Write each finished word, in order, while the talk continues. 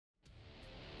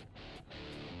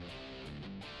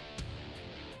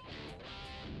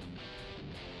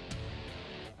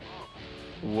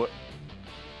What?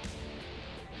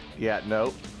 Yeah,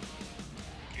 nope.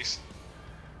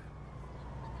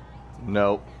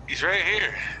 Nope. He's right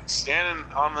here, standing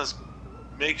on this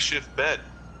makeshift bed.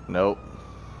 Nope.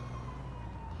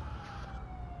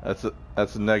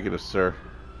 That's a negative, sir.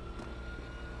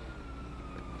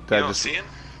 You don't see him?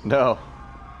 No.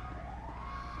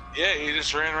 Yeah, you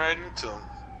just ran right into him.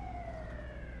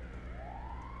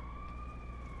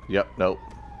 Yep, nope.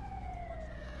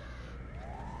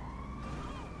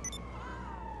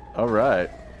 Alright.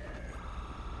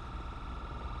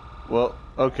 Well,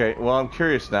 okay, well I'm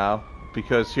curious now,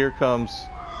 because here comes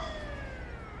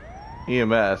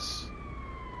EMS.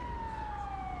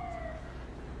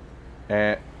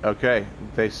 And, okay,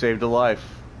 they saved a life.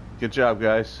 Good job,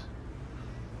 guys.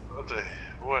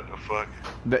 What the fuck?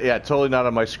 Yeah, totally not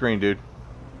on my screen, dude.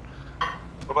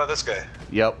 What about this guy?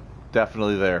 Yep,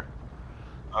 definitely there.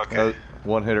 Okay.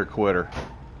 One hitter quitter.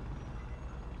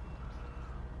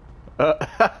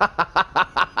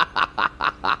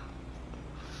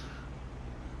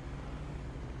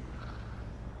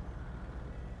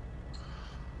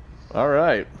 All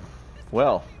right.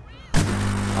 Well.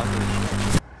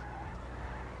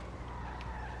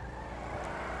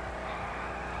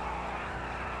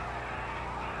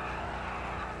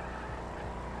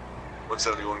 What's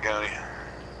 71 County?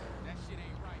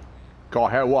 Go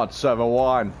ahead,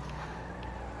 171.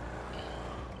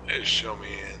 Just show me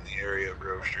in the area of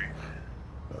Grove Street.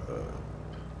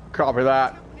 Copy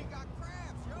that.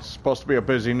 It's supposed to be a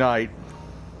busy night.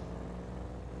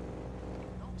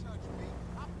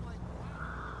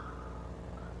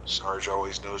 Sarge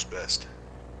always knows best.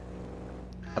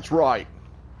 That's right.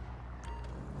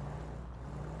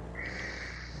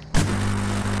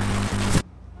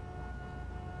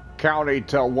 County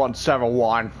to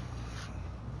 171.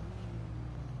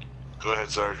 Go ahead,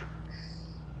 Sergeant.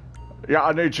 Yeah,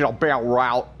 I need you to be en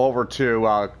route over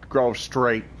to Grove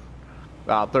Street.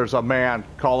 There's a man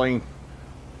calling,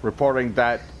 reporting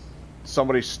that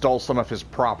somebody stole some of his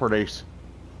properties.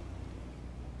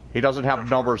 He doesn't have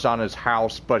numbers on his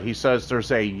house, but he says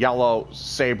there's a yellow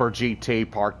Sabre GT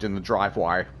parked in the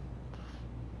driveway.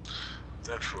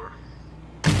 That's for.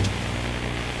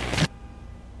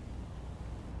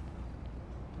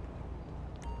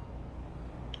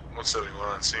 171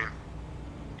 on scene.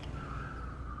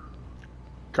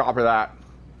 Copy that.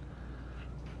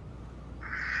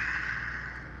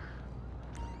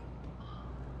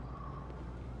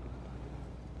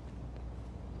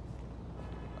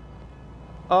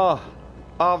 Oh,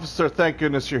 officer, thank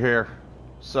goodness you're here.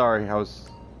 Sorry, I was...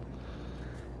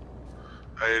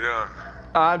 How you doing?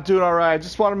 I'm doing alright. I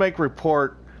just want to make a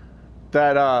report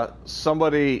that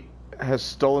somebody has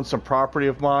stolen some property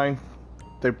of mine.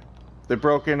 They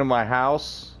broke into my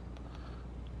house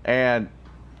and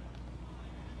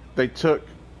they took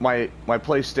my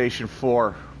PlayStation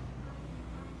 4.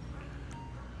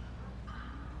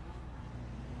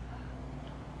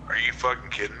 Are you fucking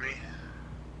kidding me?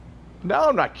 No,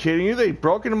 I'm not kidding you. They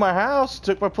broke into my house,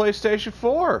 took my PlayStation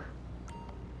 4.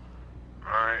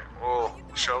 Alright, well,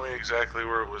 show me exactly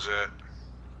where it was at.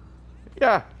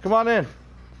 Yeah, come on in.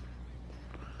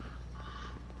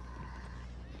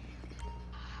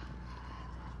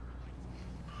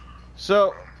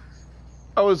 So,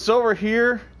 I was over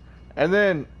here, and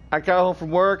then I got home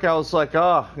from work. I was like,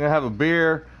 oh, I'm going to have a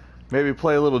beer, maybe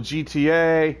play a little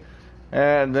GTA,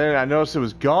 and then I noticed it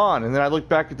was gone. And then I looked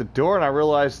back at the door, and I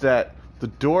realized that the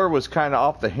door was kind of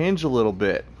off the hinge a little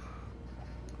bit.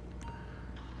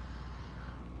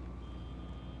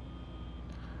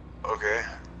 Okay.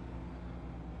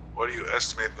 What do you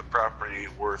estimate the property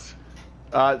worth?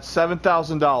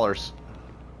 $7,000.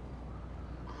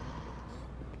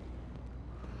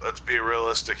 Let's be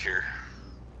realistic here.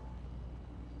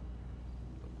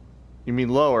 You mean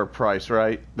lower price,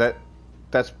 right?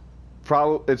 That's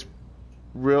probably, it's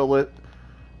real.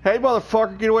 Hey,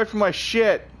 motherfucker, get away from my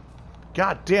shit.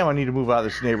 God damn, I need to move out of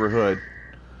this neighborhood.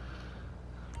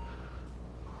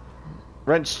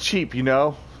 Rent's cheap, you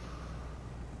know.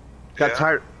 Got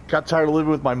tired of living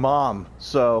with my mom,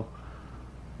 so,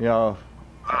 you know.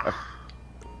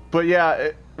 But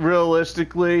yeah,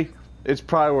 realistically, it's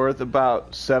probably worth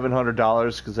about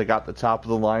 $700 because I got the top of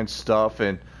the line stuff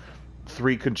and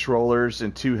 3 controllers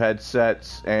and 2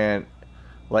 headsets and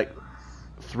like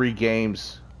 3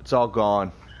 games. It's all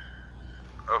gone.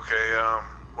 Okay,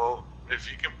 well,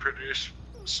 if you can produce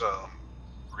some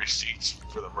receipts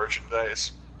for the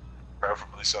merchandise,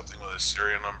 preferably something with a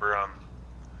serial number on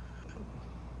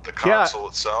the console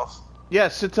itself. Yeah,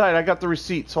 sit tight. I got the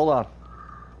receipts. Hold on.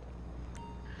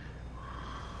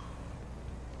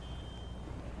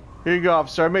 Here you go,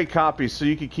 officer. I made copies so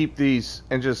you can keep these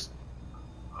and just...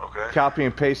 Okay. copy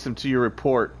and paste them to your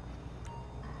report.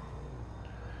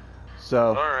 So.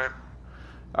 Alright.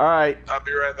 Alright. I'll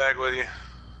be right back with you.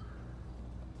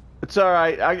 It's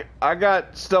alright. I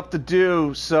got stuff to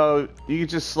do, so you can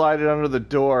just slide it under the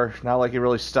door. Not like it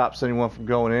really stops anyone from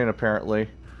going in, apparently.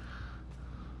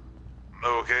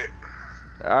 Okay.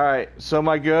 Alright, so am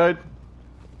I good?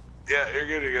 Yeah, you're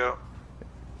good to go.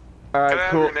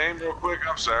 Alright, cool. Can I have your name real quick?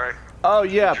 I'm sorry. Oh,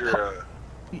 yeah.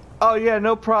 Oh, yeah,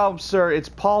 no problem, sir. It's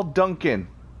Paul Duncan.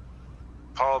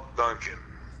 Paul Duncan.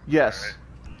 Yes.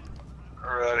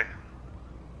 Alrighty.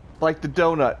 Like the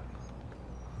donut.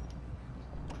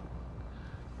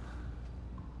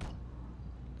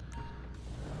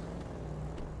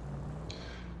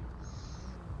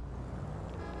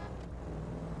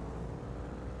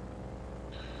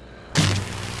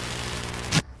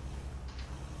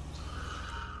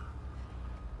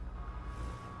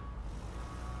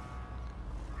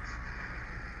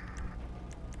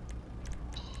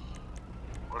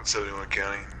 .71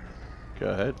 County. Go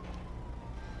ahead.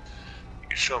 You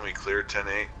can show me clear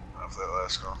 10-8 off that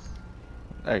last call.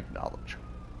 I acknowledge.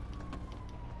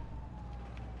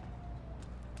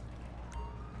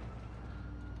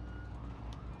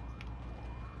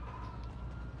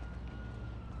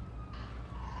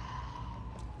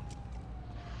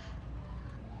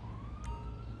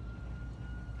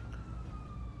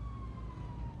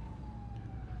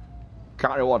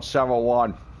 County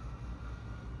 171.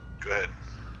 Go ahead.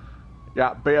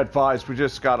 Yeah, be advised, we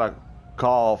just got a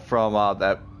call from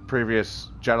that previous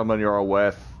gentleman you were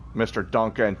with, Mr.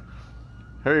 Duncan.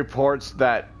 He reports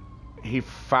that he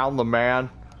found the man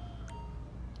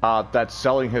that's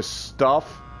selling his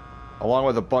stuff, along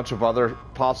with a bunch of other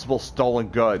possible stolen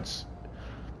goods.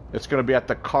 It's going to be at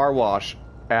the car wash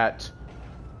at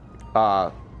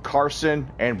Carson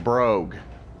and Brogue,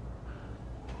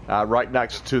 right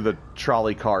next to the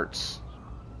trolley carts.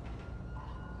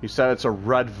 He said it's a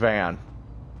red van.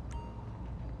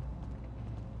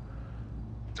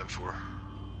 10-4.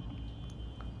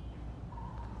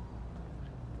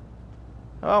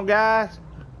 Oh, guys.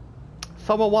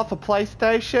 Someone wants a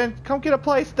PlayStation? Come get a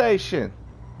PlayStation.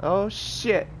 Oh,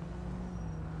 shit.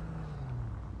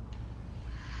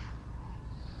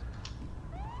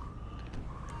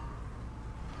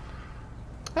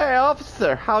 Hey,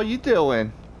 officer. How you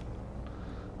doing?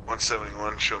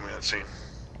 171, show me that scene.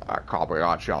 I copy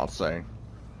what y'all saying.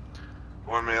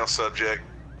 One male subject,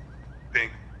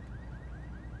 pink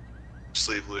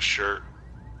sleeveless shirt,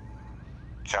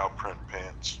 cow print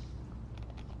pants,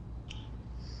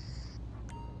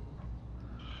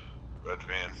 red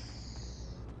van.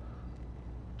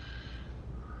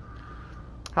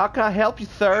 How can I help you,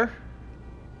 sir?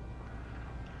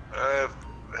 I've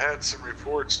had some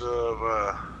reports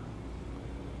of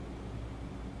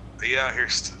you out here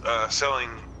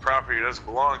selling property that doesn't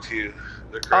belong to you.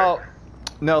 Correct? Oh,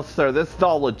 no, sir. This is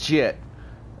all legit.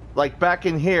 Like back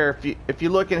in here, if you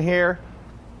look in here,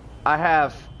 I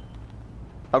have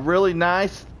a really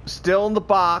nice, still in the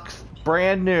box,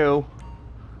 brand new,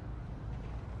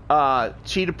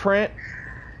 cheetah print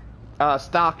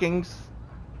stockings.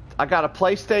 I got a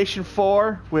PlayStation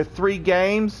 4 with 3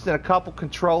 games and a couple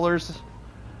controllers,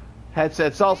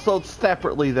 headsets. All sold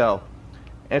separately though.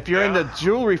 And if you're into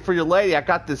jewelry for your lady, I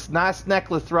got this nice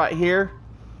necklace right here.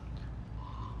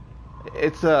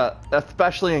 It's a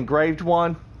specially engraved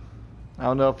one. I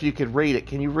don't know if you could read it.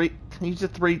 Can you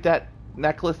just read that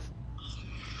necklace?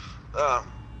 It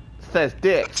says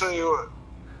Dick. I'll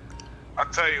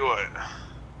tell you what.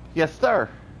 Yes, sir.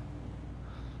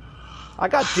 I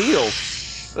got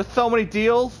deals. There's so many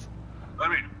deals.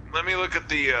 Let me look at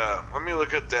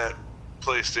that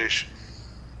PlayStation.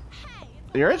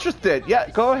 You're interested? Yeah,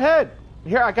 go ahead.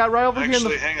 Here, I got right over here.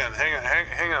 Actually,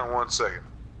 hang on 1 second.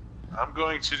 I'm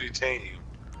going to detain you.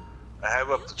 I have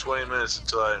up to 20 minutes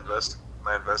until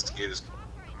my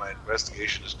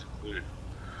investigation is concluded.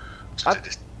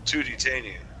 To detain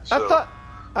you. So,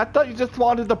 I thought you just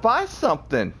wanted to buy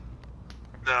something.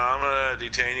 No, I'm gonna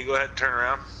detain you. Go ahead and turn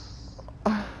around.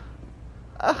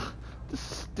 This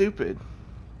is stupid.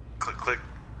 Click, click.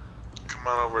 Come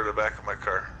on over to the back of my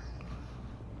car.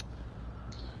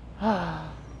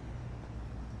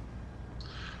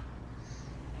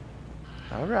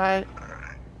 All right.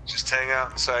 Just hang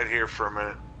out inside here for a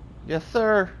minute. Yes,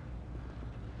 sir.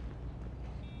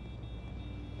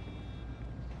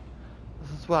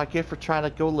 This is what I get for trying to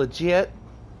go legit.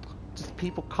 Just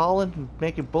people calling and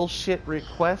making bullshit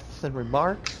requests and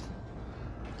remarks.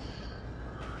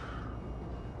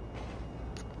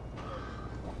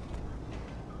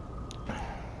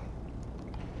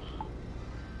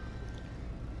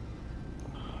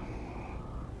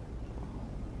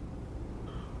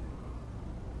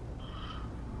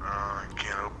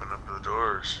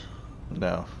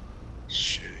 No.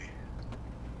 Shitty.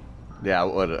 Yeah, I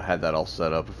would have had that all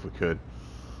set up if we could.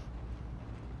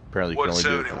 Apparently, you can only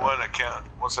do it.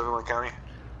 171 county.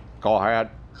 Go ahead.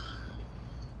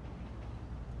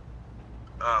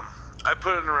 I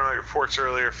put in my reports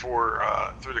earlier for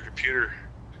through the computer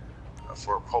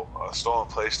for a stolen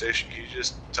PlayStation. Can you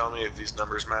just tell me if these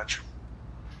numbers match?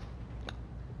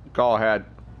 Go ahead.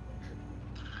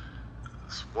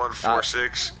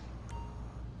 146.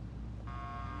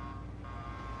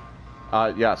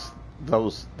 Yes,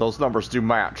 those numbers do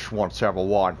match.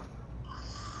 171.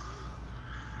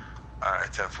 All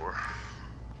right, 10-4.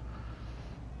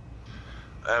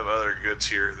 I have other goods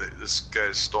here. This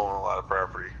guy's stolen a lot of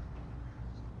property.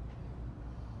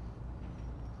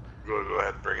 Go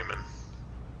ahead and bring him in.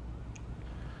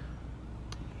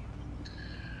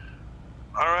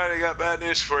 All right, I got bad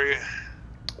news for you.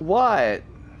 What?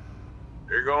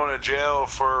 You're going to jail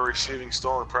for receiving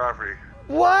stolen property.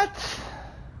 What?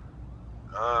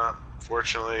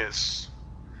 Fortunately,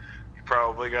 you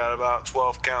probably got about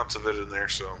 12 counts of it in there,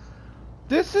 so.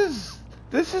 This is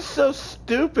so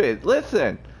stupid.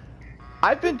 Listen,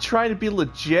 I've been trying to be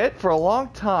legit for a long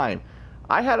time.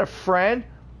 I had a friend,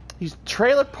 he's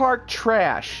trailer park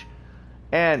trash,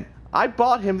 and I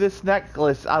bought him this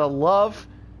necklace out of love,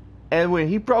 and when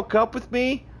he broke up with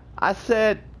me, I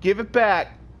said, give it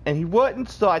back, and he wouldn't,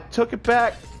 so I took it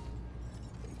back.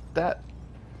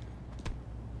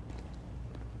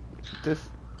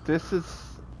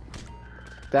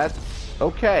 That's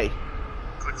okay.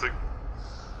 Click, click.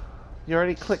 You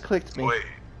already clicked me. Wait,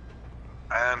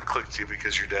 I unclicked you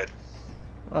because you're dead.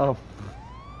 Oh.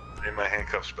 I need my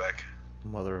handcuffs back.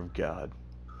 Mother of God.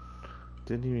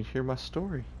 Didn't even hear my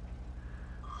story.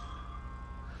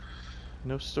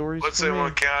 No stories. Let's say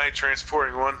one county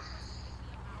transporting one.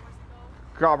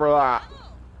 Cover that.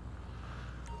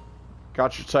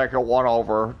 Got your second one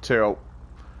over to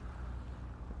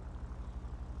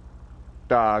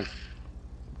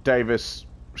Davis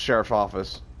Sheriff's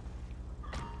Office.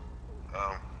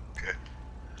 Okay.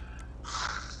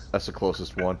 That's the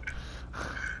closest one.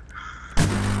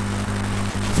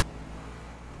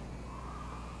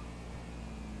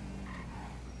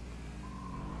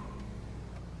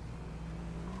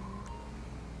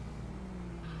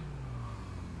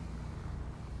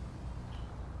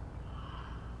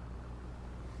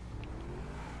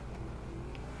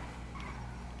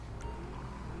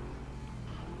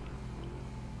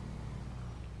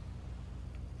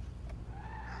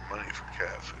 Money for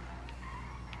cat food.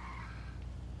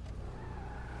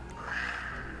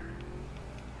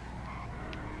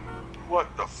 What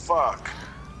the fuck?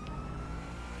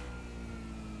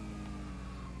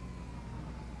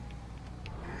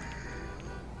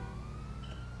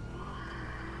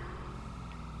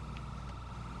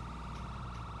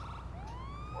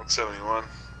 $171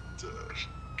 to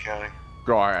county.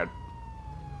 Go ahead.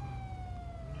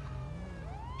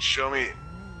 Show me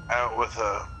out with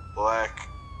a black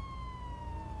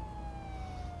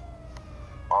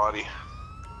Audi.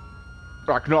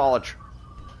 Acknowledge.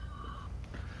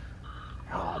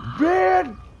 Oh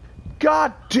man!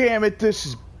 God damn it, this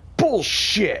is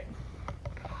bullshit!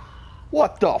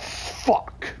 What the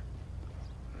fuck?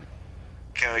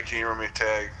 County, can you run me a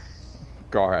tag?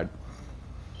 Go ahead.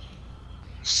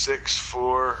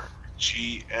 64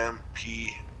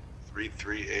 GMP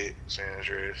 338 San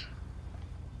Andreas.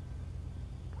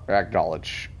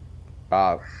 Acknowledge.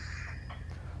 Tag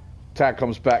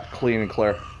comes back clean and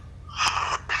clear.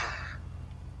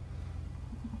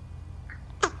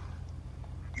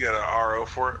 You got an RO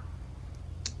for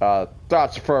it?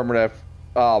 That's affirmative.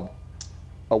 A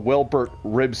Wilbert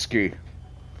Ribsky.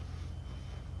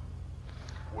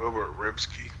 Wilbert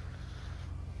Ribsky.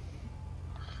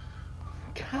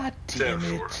 God damn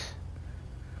 10-4. it.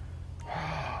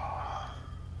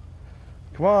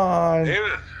 Come on.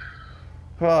 David.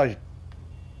 Oh,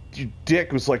 you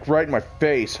dick was like right in my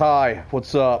face. Hi,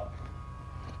 what's up?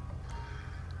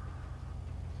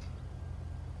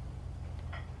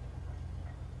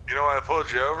 You know why I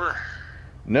pulled you over?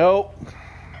 Nope.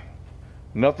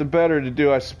 Nothing better to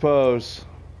do, I suppose.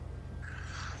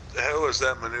 The hell was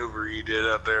that maneuver you did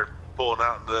out there pulling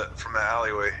out from the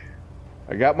alleyway?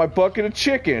 I got my bucket of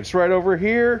chicken. It's right over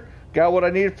here. Got what I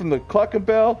needed from the Cluckin'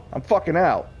 Bell. I'm fucking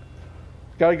out.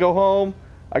 Gotta go home.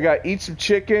 I gotta eat some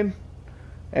chicken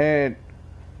and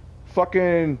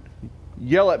fucking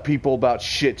yell at people about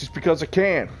shit just because I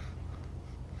can.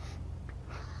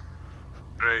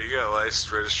 Right, you got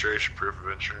license, registration, proof of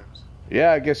insurance.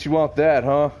 Yeah, I guess you want that,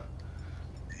 huh?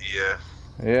 Yeah.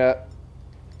 Yeah.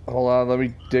 Hold on, let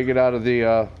me dig it out of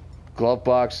the glove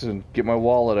box and get my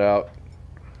wallet out.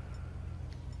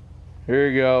 Here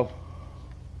you go.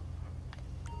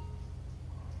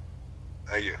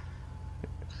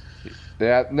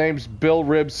 Yeah, name's Bill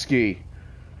Ribski.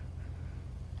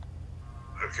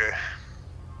 Okay.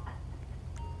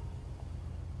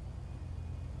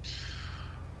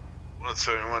 Let's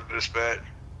say we want dispatch.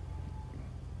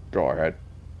 Go ahead.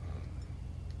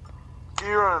 Can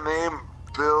you run a name,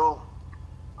 Bill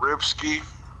Ribski?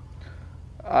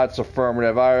 That's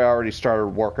affirmative. I already started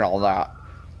working on that.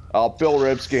 Bill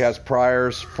Ribski has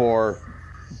priors for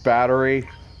battery.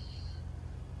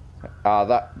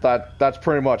 That's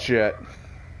pretty much it.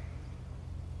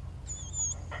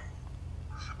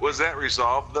 Was that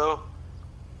resolved though?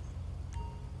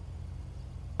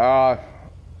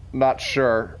 Not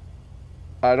sure.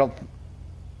 I don't.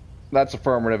 That's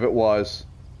affirmative. It was.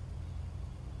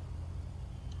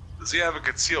 Does he have a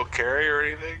concealed carry or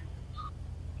anything?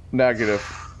 Negative.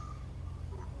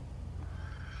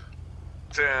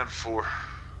 10-4.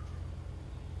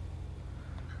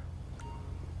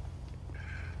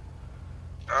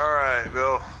 All right,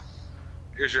 Bill.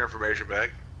 Here's your information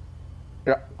back.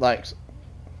 Yeah, thanks.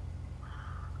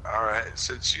 All right,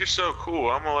 since you're so cool,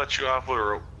 I'm gonna let you off with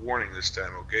a warning this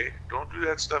time, okay? Don't do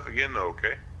that stuff again, though,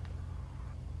 okay?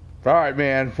 All right,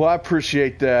 man. Well, I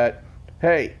appreciate that.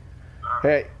 Hey,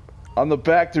 on the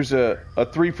back there's a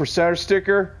 3%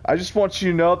 sticker. I just want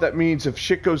you to know that means if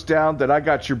shit goes down, that I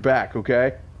got your back,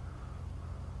 okay?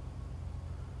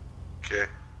 Okay.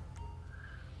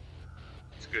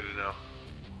 It's good to know.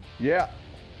 Yeah.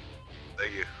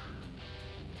 Thank you.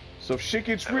 So if shit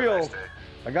gets Have a real, nice day.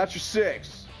 I got your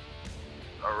 6.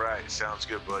 All right, sounds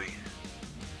good, buddy.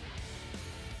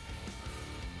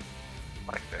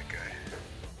 Like that guy.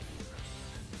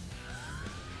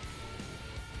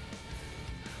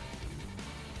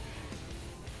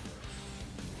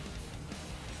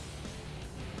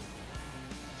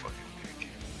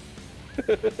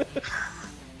 Fucking dick.